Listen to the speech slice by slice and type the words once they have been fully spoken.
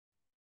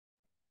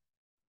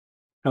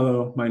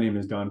Hello, my name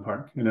is Don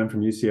Park, and I'm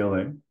from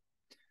UCLA.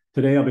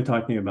 Today, I'll be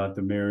talking about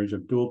the marriage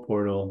of dual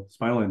portal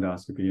spinal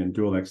endoscopy and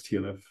dualX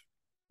TLIF,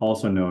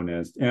 also known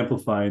as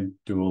amplified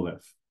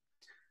dualIF.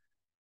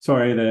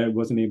 Sorry that I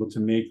wasn't able to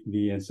make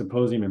the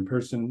symposium in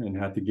person and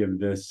had to give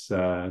this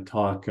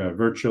talk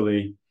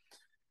virtually.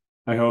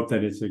 I hope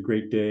that it's a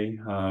great day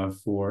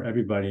for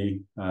everybody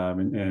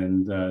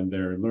and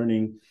they're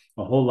learning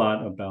a whole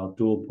lot about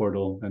dual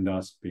portal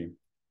endoscopy.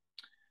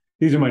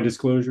 These are my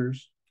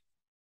disclosures.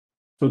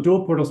 So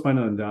dual portal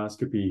spinal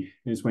endoscopy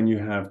is when you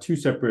have two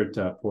separate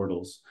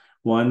portals,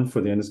 one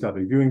for the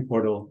endoscopic viewing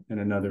portal and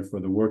another for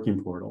the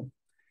working portal.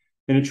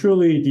 And it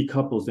truly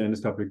decouples the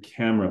endoscopic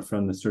camera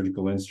from the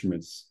surgical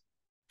instruments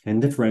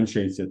and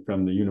differentiates it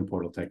from the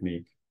uniportal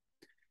technique.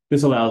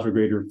 This allows for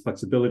greater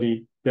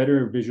flexibility,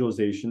 better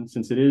visualization,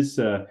 since it is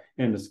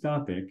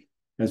endoscopic,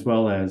 as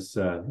well as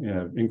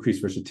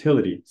increased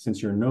versatility,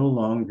 since you're no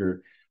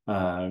longer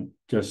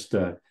just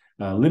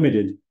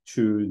limited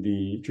to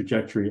the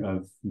trajectory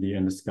of the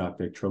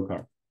endoscopic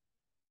trocar.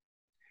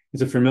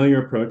 It's a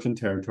familiar approach and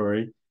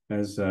territory,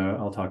 as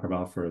I'll talk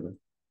about further.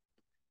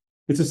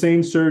 It's the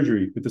same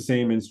surgery with the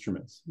same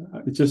instruments.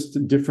 It's just a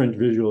different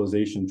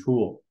visualization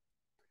tool.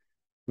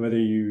 Whether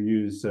you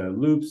use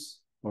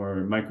loops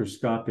or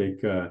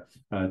microscopic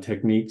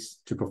techniques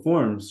to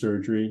perform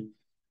surgery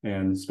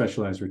and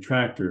specialized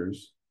retractors,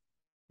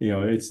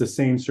 it's the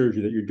same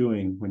surgery that you're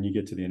doing when you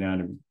get to the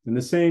anatomy. And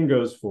the same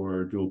goes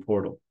for dual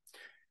portal.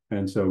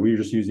 And so we're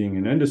just using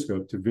an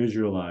endoscope to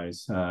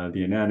visualize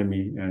the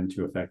anatomy and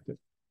to affect it.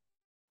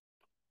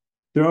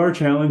 There are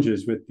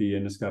challenges with the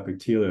endoscopic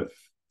TLIF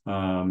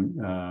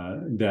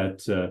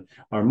that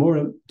are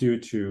more due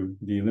to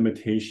the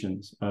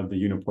limitations of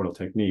the uniportal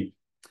technique.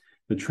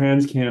 The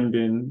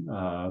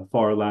transcambin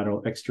far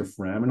lateral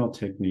extraforaminal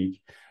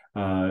technique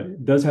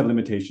does have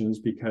limitations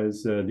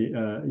because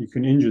you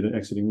can injure the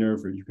exiting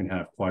nerve, or you can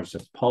have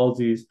quadriceps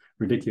palsies,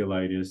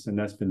 radiculitis, and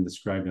that's been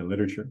described in the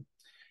literature.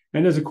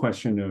 And there's a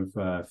question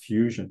of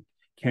fusion.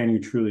 Can you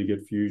truly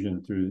get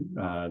fusion through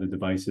the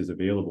devices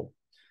available?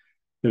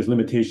 There's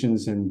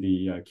limitations in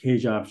the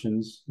cage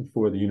options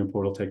for the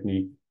uniportal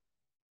technique,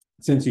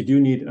 since you do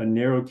need a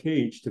narrow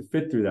cage to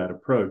fit through that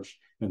approach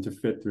and to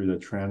fit through the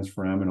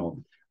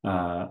transforaminal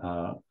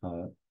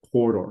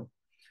corridor.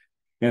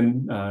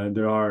 And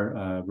there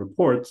are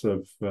reports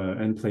of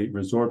end plate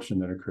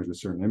resorption that occurs with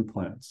certain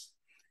implants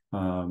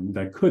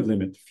that could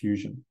limit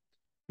fusion.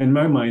 In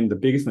my mind, the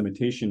biggest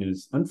limitation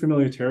is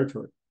unfamiliar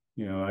territory.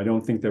 I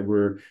don't think that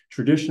we're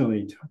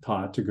traditionally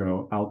taught to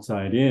go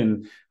outside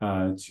in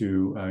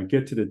to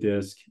get to the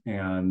disc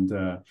and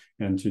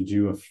to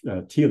do a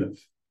TLIF.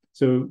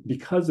 So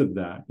because of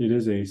that, it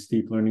is a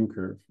steep learning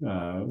curve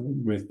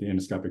with the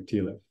endoscopic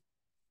TLIF.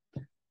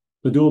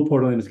 The dual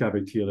portal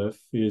endoscopic TLIF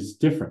is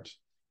different,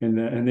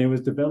 and it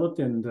was developed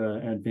and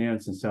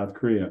advanced in South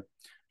Korea.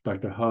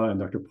 Dr. Ha and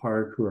Dr.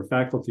 Park, who are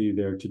faculty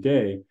there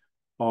today,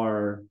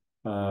 are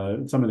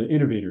some of the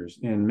innovators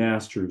and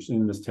masters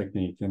in this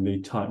technique, and they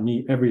taught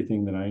me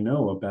everything that I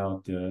know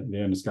about the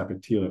endoscopic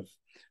TLIF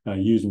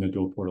using the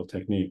dual portal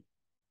technique.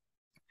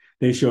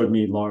 They showed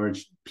me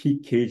large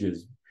peak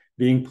cages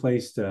being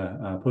placed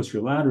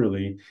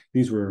posterolaterally.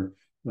 These were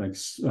like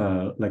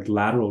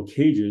lateral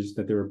cages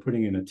that they were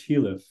putting in a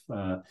TLIF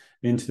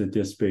into the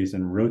disc space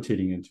and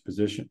rotating into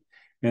position.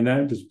 And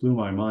that just blew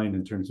my mind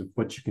in terms of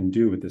what you can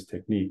do with this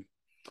technique.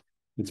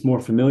 It's more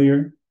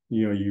familiar.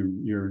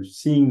 You're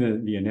seeing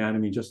the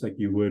anatomy just like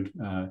you would,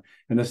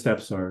 and the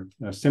steps are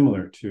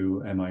similar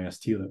to MIS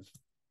TLIF.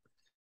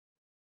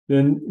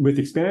 Then with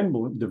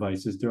expandable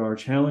devices, there are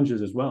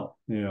challenges as well.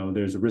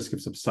 There's a risk of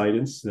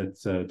subsidence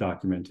that's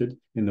documented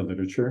in the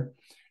literature.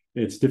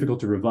 It's difficult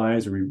to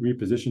revise or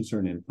reposition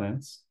certain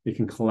implants. It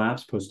can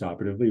collapse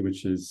postoperatively,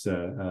 which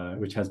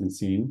has been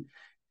seen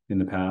in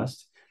the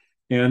past.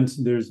 And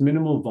there's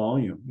minimal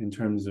volume in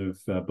terms of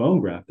bone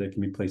graft that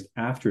can be placed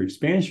after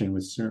expansion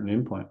with certain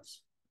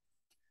implants.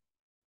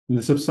 And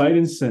the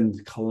subsidence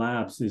and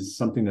collapse is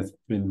something that's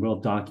been well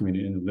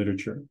documented in the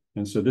literature.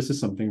 And so this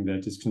is something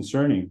that is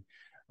concerning.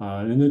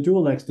 And the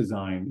dualX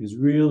design is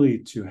really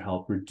to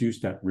help reduce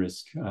that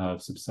risk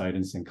of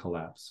subsidence and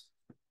collapse.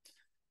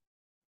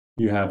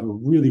 You have a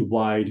really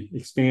wide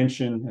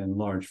expansion and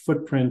large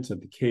footprint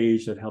of the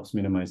cage that helps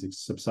minimize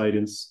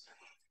subsidence.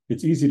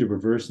 It's easy to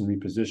reverse and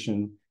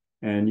reposition,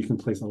 and you can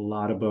place a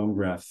lot of bone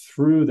graft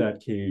through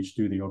that cage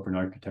through the open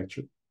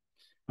architecture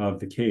of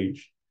the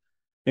cage.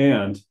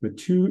 And with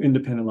two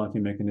independent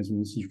locking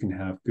mechanisms, you can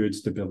have good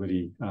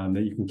stability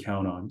that you can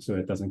count on so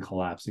it doesn't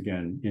collapse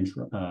again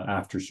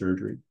after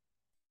surgery.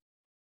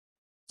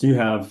 So you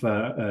have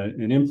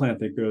an implant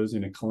that goes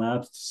in a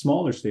collapsed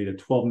smaller state at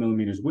 12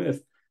 millimeters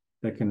width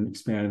that can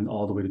expand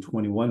all the way to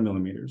 21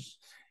 millimeters,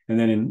 and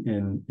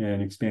then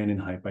expand in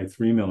height by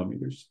 3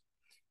 millimeters.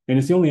 And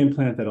it's the only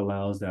implant that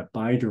allows that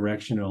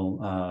bidirectional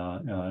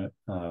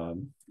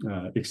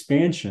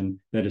expansion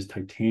that is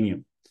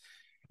titanium.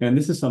 And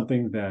this is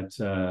something that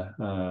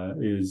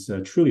is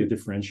truly a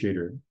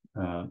differentiator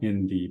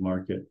in the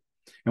market.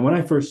 And when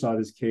I first saw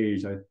this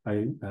cage,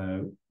 I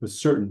was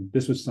certain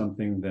this was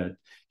something that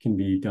can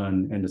be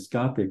done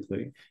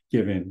endoscopically,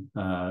 given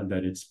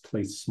that it's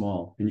placed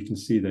small. And you can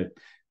see that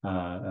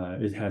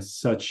it has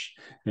such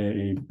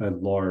a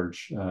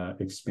large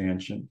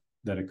expansion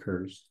that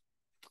occurs.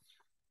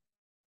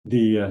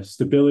 The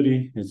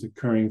stability is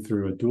occurring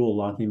through a dual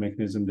locking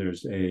mechanism.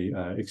 There's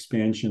a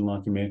expansion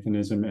locking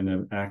mechanism and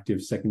an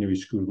active secondary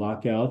screw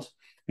lockout.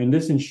 And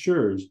this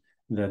ensures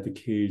that the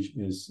cage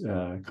is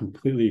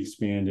completely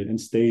expanded and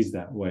stays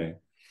that way.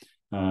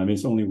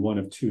 It's only one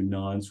of two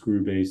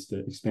non-screw-based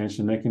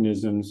expansion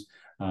mechanisms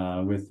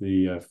with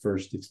the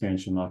first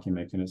expansion locking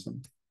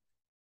mechanism.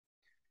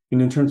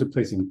 And in terms of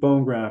placing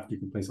bone graft, you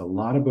can place a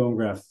lot of bone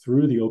graft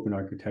through the open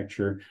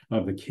architecture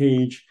of the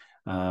cage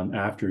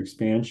after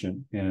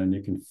expansion, and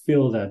you can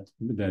fill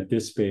that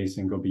disc space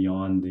and go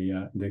beyond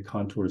the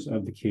contours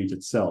of the cage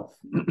itself.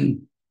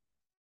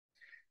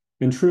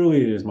 And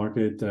truly, it is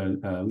market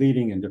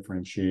leading and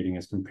differentiating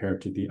as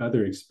compared to the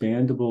other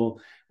expandable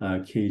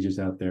cages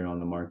out there on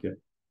the market.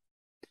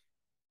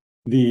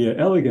 The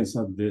elegance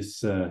of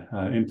this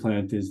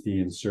implant is the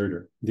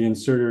inserter. The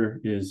inserter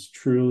is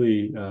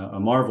truly a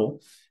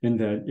marvel in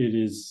that it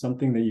is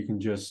something that you can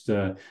just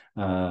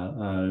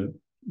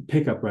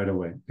pick up right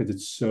away because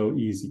it's so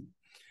easy.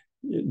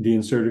 The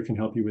inserter can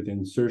help you with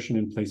insertion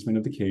and placement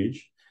of the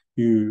cage.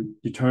 You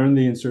turn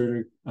the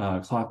inserter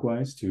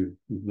clockwise to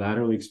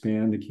laterally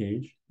expand the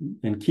cage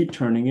and keep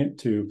turning it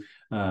to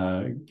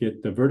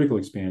get the vertical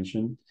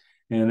expansion.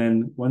 And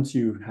then once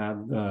you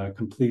have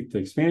complete the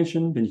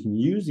expansion, then you can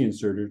use the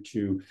inserter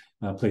to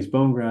place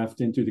bone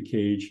graft into the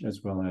cage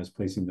as well as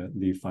placing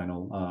the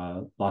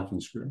final locking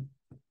screw.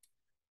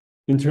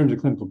 In terms of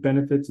clinical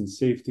benefits and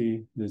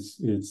safety,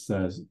 it's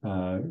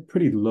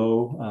pretty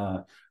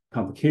low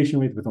complication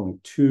rate with only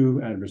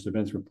 2 adverse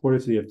events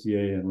reported to the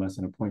FDA and less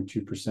than a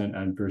 0.2%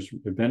 adverse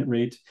event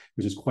rate,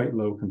 which is quite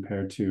low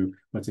compared to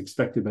what's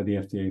expected by the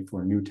FDA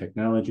for new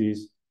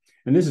technologies.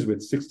 And this is with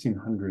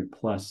 1,600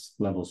 plus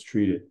levels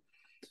treated.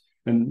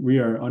 And we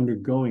are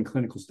undergoing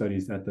clinical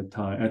studies at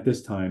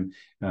this time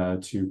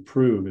to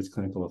prove its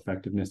clinical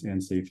effectiveness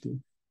and safety.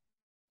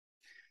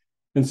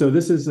 And so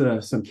this is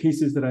some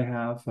cases that I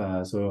have.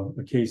 So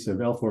a case of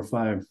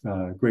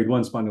L4-5 grade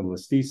 1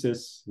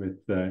 spondylolisthesis with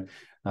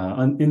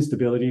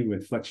instability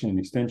with flexion and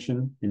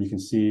extension. And you can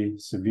see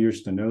severe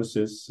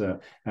stenosis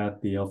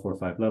at the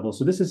L4-5 level.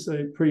 So this is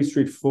a pretty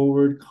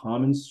straightforward,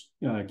 common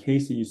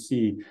case that you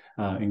see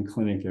in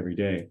clinic every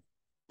day.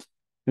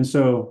 And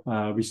so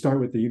we start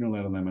with the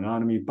unilateral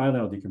laminotomy,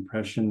 bilateral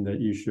decompression that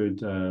you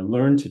should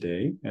learn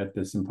today at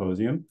the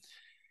symposium.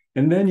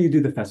 And then you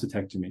do the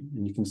facetectomy,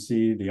 and you can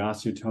see the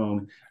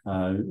osteotome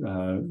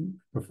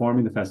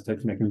performing the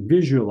facetectomy. I can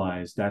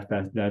visualize that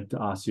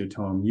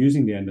osteotome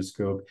using the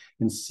endoscope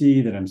and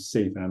see that I'm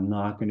safe and I'm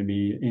not going to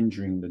be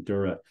injuring the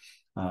dura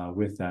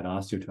with that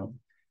osteotome.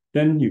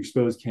 Then you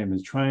expose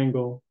Campbell's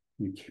triangle,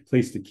 you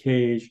place the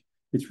cage.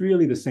 It's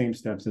really the same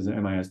steps as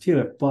an MIS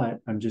TLIF, but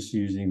I'm just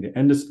using the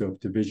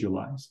endoscope to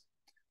visualize.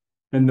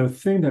 And the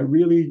thing that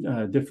really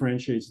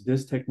differentiates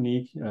this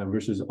technique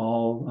versus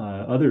all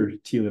other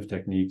TLIF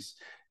techniques,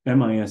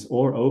 MIS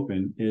or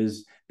open,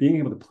 is being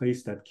able to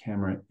place that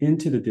camera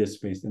into the disc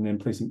space and then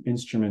placing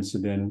instruments to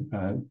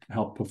then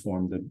help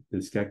perform the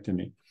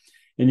discectomy.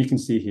 And you can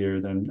see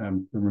here that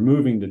I'm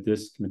removing the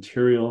disc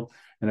material,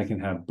 and I can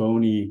have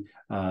bony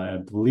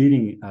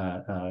bleeding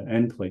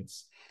end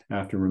plates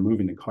after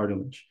removing the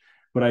cartilage.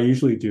 What I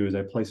usually do is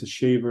I place a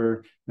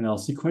shaver and I'll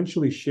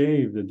sequentially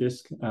shave the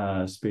disc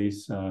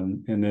space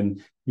and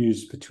then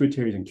use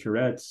pituitaries and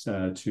curettes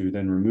to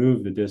then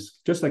remove the disc,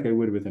 just like I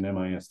would with an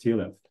MIS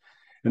TLIF.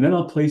 And then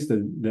I'll place the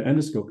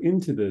endoscope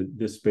into the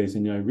disc space,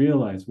 and I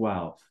realize,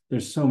 wow,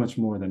 there's so much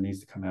more that needs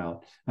to come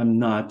out. I'm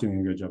not doing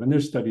a good job. And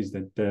there's studies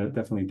that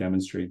definitely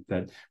demonstrate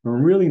that we're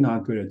really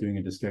not good at doing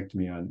a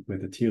discectomy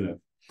with a TLIF.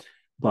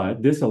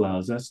 But this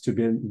allows us to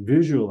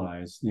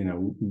visualize,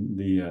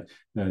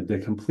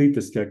 the complete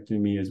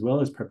discectomy as well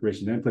as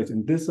preparation end plates,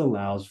 and this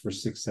allows for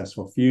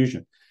successful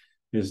fusion.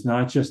 It's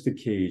not just the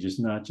cage, it's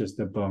not just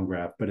the bone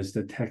graft, but it's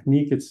the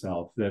technique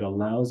itself that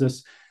allows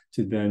us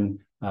to then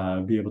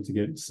be able to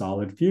get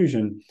solid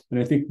fusion. And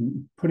I think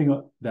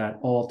putting that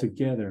all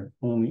together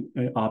only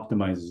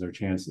optimizes our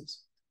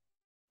chances.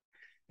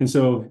 And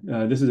so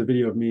this is a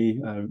video of me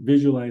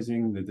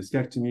visualizing the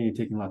discectomy,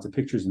 taking lots of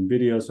pictures and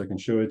videos so I can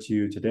show it to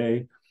you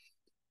today.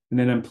 And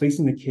then I'm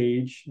placing the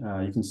cage.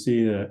 You can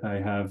see that I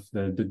have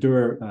the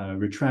dura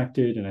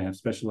retracted, and I have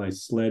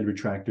specialized sled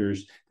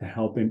retractors to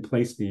help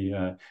place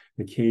the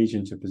cage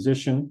into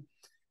position.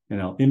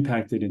 And I'll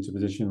impact it into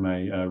position.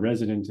 My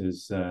resident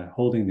is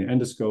holding the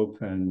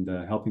endoscope and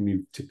helping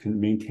me to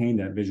maintain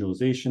that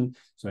visualization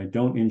so I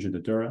don't injure the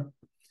dura.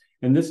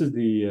 And this is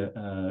the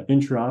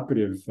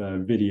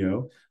intraoperative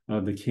video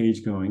of the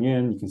cage going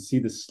in. You can see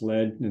the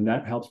sled, and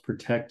that helps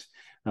protect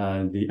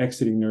the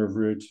exiting nerve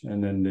root.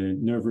 And then the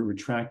nerve root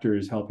retractor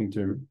is helping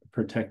to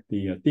protect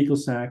the thecal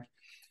sac.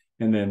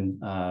 And then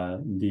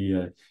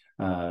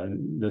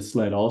the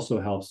sled also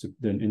helps to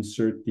then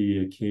insert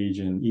the cage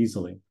in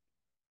easily.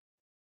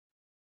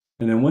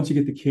 And then once you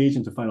get the cage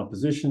into final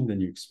position,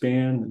 then you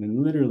expand, and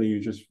then literally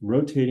you're just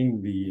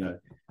rotating the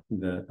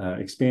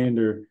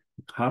expander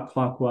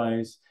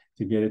clockwise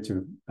to get it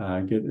to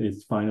get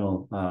its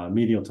final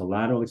medial to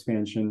lateral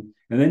expansion.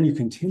 And then you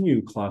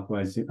continue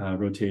clockwise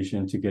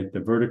rotation to get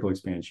the vertical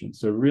expansion.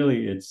 So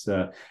really, it's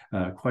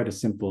quite a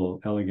simple,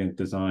 elegant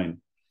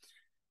design.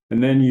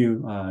 And then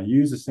you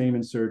use the same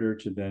inserter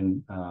to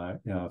then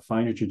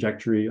find your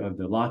trajectory of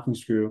the locking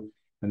screw,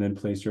 and then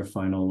place your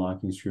final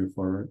locking screw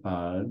for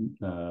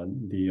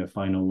the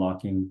final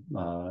locking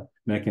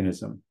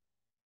mechanism.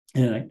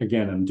 And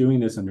again, I'm doing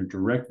this under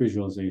direct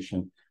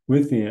visualization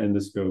with the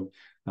endoscope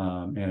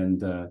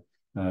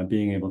and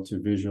being able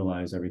to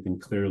visualize everything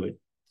clearly.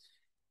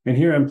 And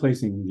here I'm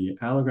placing the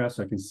allograft,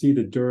 so I can see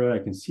the dura, I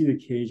can see the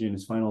cage in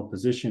its final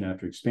position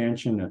after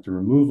expansion, after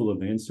removal of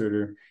the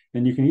inserter.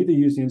 And you can either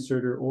use the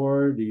inserter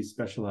or these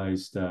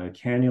specialized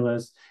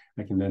cannulas.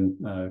 I can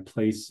then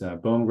place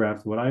bone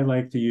graft. What I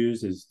like to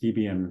use is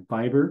DBM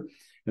fiber,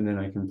 and then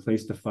I can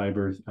place the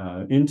fiber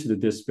into the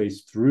disc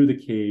space through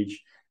the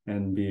cage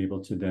and be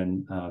able to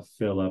then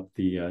fill up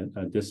the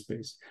disc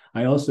space.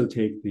 I also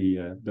take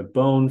the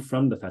bone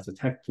from the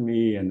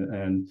facetectomy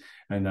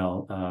and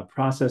I'll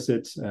process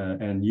it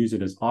and use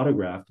it as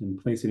autograft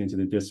and place it into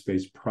the disc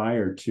space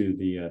prior to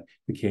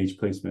the cage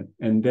placement.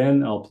 And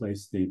then I'll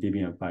place the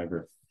DBM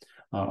fiber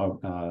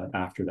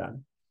after that.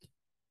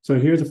 So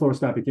here's a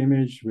fluoroscopic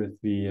image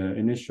with the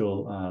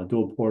initial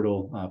dual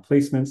portal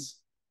placements.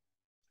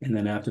 And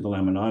then after the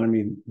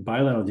laminotomy,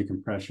 bilateral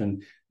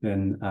decompression,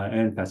 then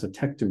and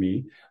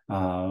facetectomy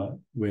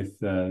with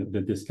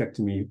the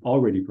discectomy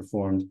already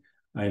performed,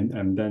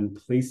 I'm then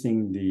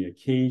placing the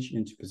cage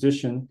into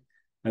position.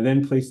 I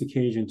then place the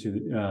cage into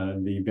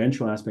the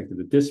ventral aspect of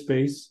the disc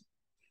space.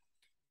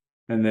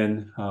 And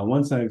then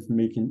once I've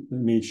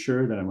made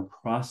sure that I'm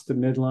across the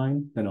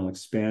midline, then I'll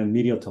expand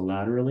medial to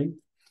laterally.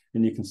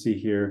 And you can see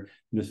here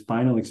this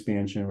final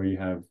expansion where you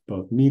have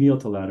both medial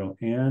to lateral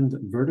and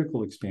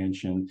vertical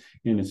expansion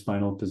in its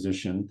final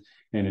position.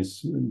 And it's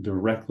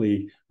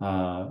directly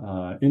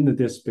in the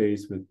disc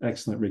space with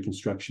excellent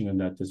reconstruction of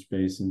that disc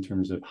space in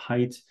terms of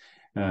height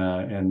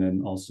and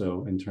then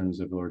also in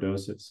terms of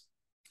lordosis.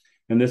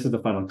 And this is the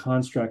final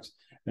construct.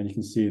 And you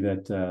can see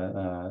that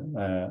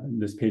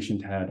this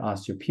patient had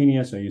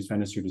osteopenia, so I used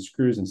fenestrated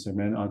screws and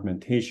cement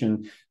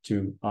augmentation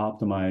to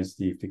optimize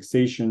the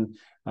fixation.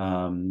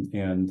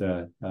 And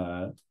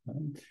the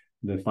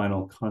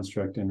final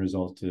construct and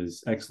result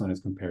is excellent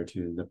as compared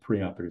to the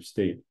preoperative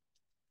state.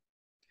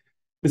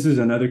 This is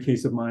another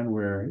case of mine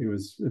where it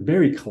was a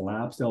very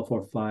collapsed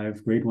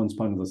L4-5 grade 1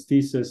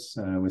 spondylolisthesis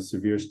with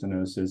severe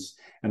stenosis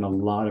and a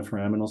lot of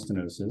foraminal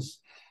stenosis.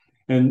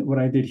 And what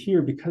I did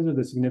here, because of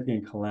the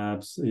significant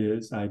collapse,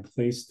 is I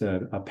placed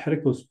a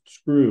pedicle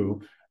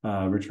screw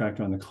retractor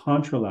on the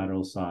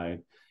contralateral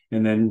side,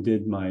 and then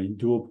did my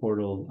dual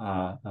portal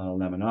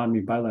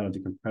laminotomy, bilateral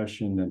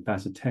decompression, then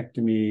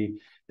facetectomy.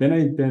 Then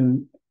I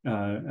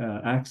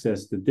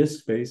accessed the disc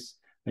space.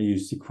 I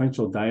used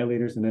sequential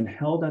dilators and then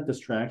held that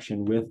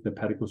distraction with the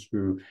pedicle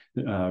screw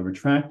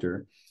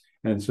retractor.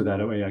 And so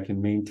that way I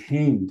can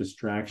maintain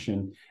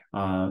distraction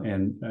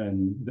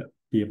and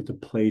be able to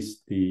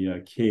place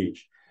the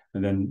cage,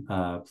 and then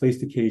place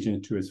the cage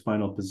into its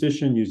final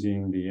position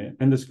using the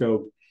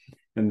endoscope.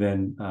 And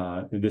then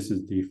this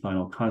is the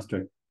final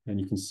construct.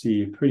 And you can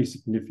see pretty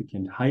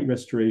significant height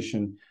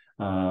restoration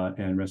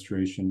and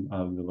restoration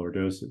of the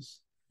lordosis.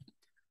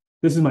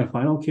 This is my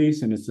final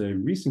case, and it's a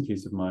recent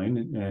case of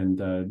mine. And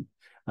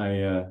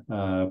I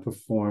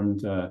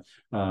performed a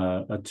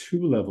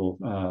 2-level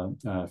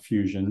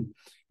fusion.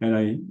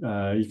 And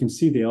you can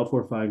see the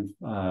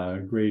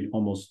L4-5 grade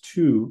almost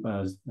 2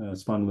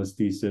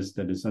 spondylolisthesis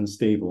that is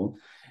unstable.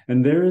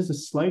 And there is a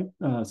slight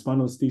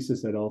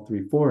spondylolisthesis at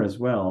L3-4 as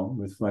well,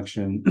 with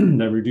flexion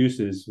that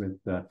reduces with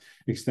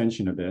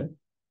extension a bit.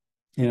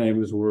 And I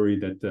was worried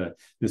that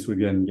this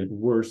would then get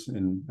worse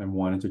and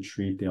wanted to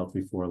treat the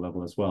L3-4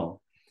 level as well.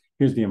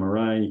 Here's the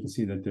MRI. You can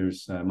see that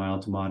there's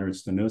mild to moderate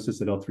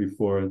stenosis at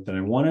L3-4 that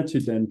I wanted to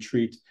then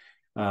treat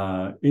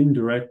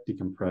indirect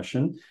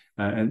decompression,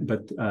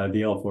 but the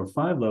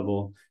L4-5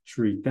 level,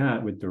 treat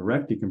that with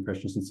direct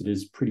decompression since it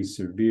is pretty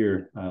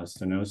severe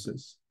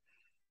stenosis.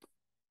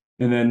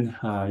 And then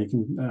you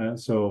can,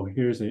 so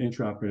here's an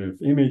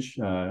intraoperative image.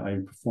 I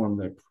performed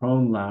a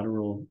prone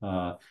lateral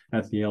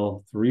at the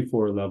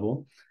L3-4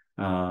 level.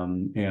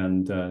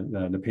 And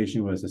the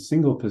patient was a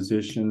single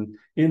position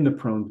in the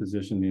prone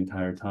position the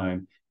entire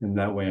time. And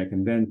that way I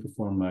can then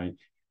perform my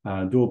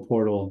dual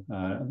portal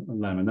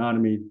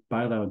laminotomy,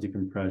 bilateral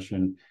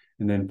decompression,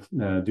 and then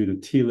do the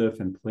TLIF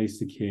and place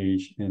the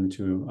cage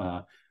into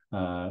a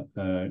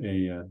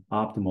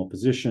optimal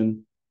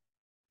position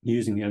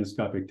using the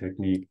endoscopic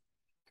technique.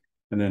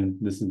 And then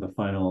this is the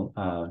final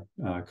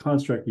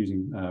construct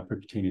using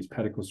percutaneous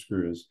pedicle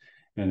screws.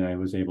 And I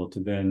was able to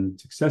then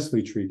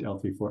successfully treat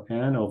L3-4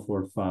 and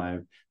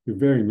L4-5 through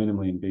very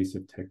minimally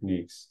invasive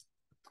techniques.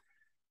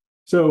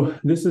 So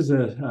this is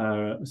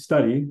a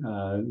study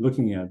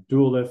looking at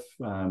dualIF,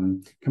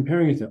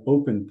 comparing it to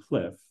open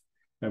PLIF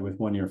with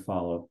 1-year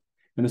follow-up.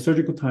 And the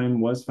surgical time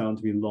was found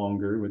to be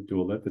longer with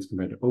dualLIF as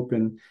compared to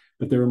open,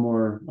 but there were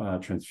more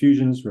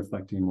transfusions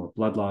reflecting more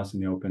blood loss in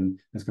the open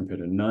as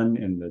compared to none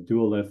in the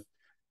dualLIF.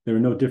 There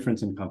were no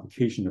difference in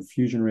complication or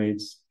fusion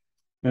rates.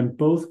 And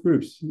both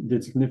groups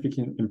did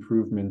significant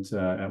improvement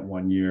at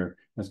 1 year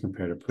as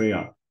compared to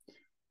pre-op.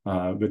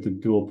 With the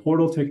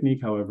dualPortal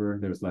technique, however,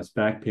 there was less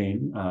back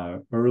pain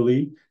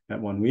early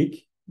at 1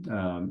 week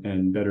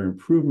and better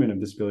improvement of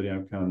disability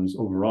outcomes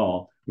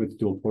overall with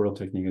dualPortal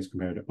technique as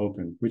compared to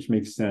open, which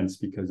makes sense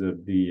because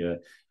of the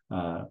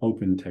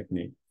open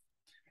technique.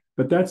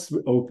 But that's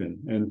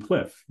open and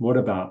TLIF. What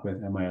about with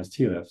MIS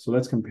TLIF? So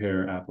let's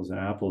compare apples and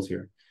apples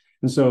here.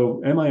 And so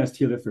MIS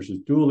TLIF versus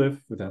dualLIF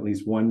with at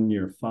least 1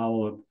 year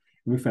follow-up,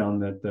 we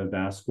found that the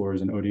VAS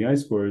scores and ODI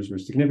scores were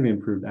significantly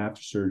improved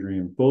after surgery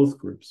in both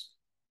groups.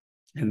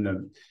 And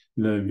the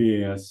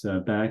VAS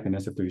back and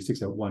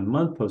SF36 at 1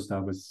 month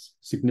post-op was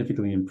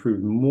significantly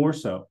improved, more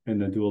so in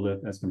the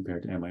dualLIF as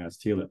compared to MIS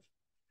TLIF.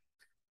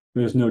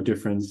 There's no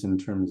difference in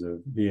terms of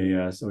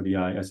VAS, ODI,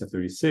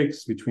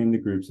 SF36 between the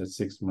groups at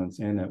 6 months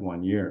and at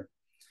 1 year.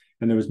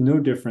 And there was no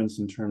difference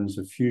in terms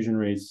of fusion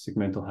rates,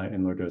 segmental height,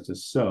 and lordosis.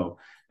 So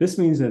this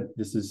means that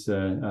this is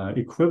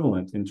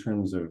equivalent in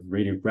terms of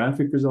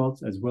radiographic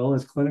results as well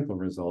as clinical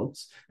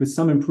results, with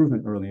some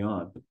improvement early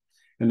on.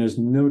 And there's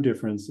no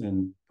difference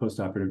in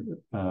postoperative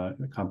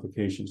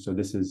complications. So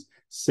this is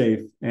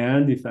safe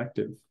and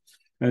effective.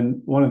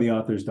 And one of the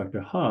authors,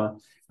 Dr. Ha,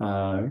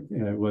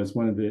 was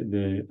one of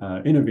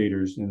the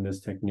innovators in this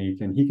technique,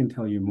 and he can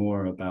tell you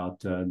more about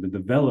the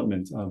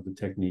development of the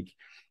technique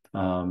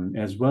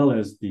as well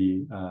as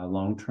the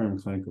long-term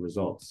clinical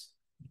results.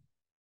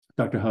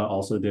 Dr. Ha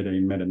also did a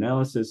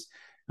meta-analysis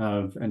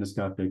of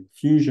endoscopic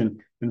fusion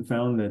and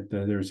found that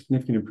there was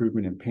significant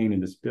improvement in pain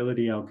and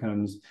disability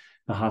outcomes.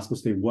 The hospital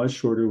stay was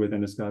shorter with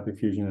endoscopic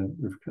fusion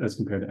as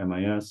compared to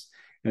MIS,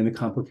 and the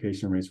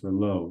complication rates were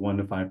low, 1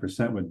 to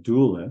 5% with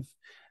dualLIF,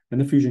 and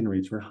the fusion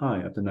rates were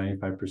high, up to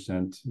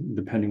 95%,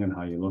 depending on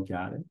how you look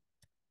at it.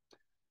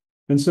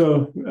 And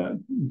so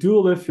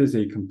dualLIF is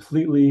a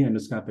completely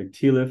endoscopic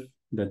TLIF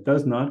that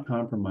does not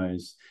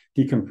compromise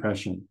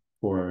decompression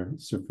for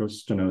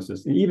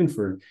stenosis. And even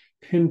for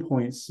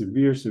pinpoint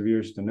severe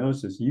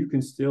stenosis, you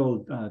can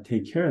still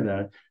take care of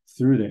that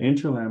through the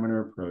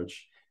interlaminar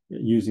approach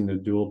using the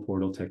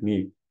dualPortal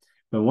technique.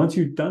 But once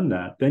you've done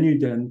that, then you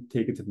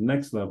take it to the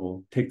next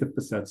level, take the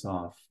facets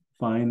off,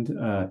 find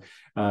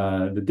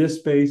the disc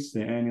space, the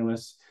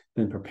annulus,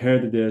 then prepare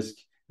the disc,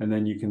 and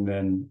then you can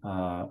then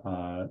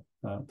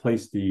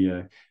place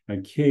the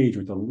cage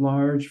with a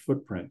large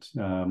footprint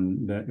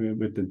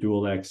with the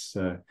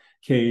dualX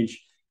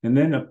cage, and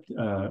then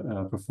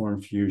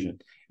perform fusion.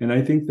 And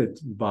I think that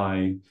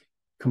by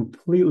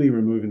completely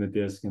removing the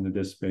disc and the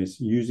disc space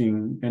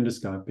using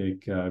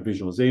endoscopic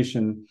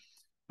visualization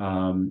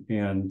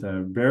and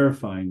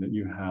verifying that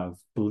you have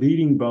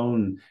bleeding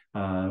bone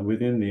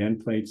within the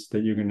end plates,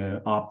 that you're going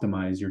to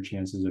optimize your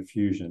chances of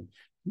fusion.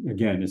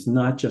 Again, it's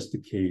not just the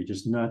cage,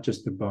 it's not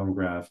just the bone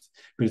graft,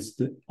 but it's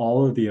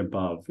all of the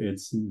above.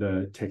 It's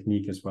the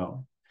technique as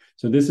well.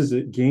 So this is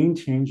a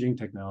game-changing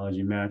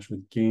technology matched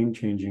with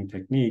game-changing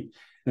technique.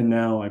 And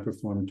now I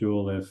perform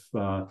dualLIF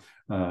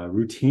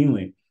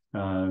routinely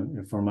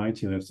for my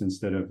TLIFs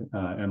instead of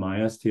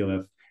MIS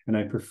TLIF. And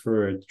I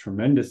prefer it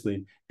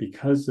tremendously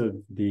because of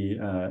the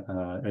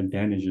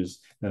advantages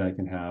that I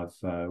can have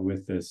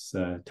with this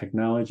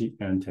technology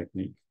and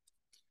technique.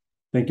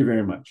 Thank you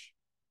very much.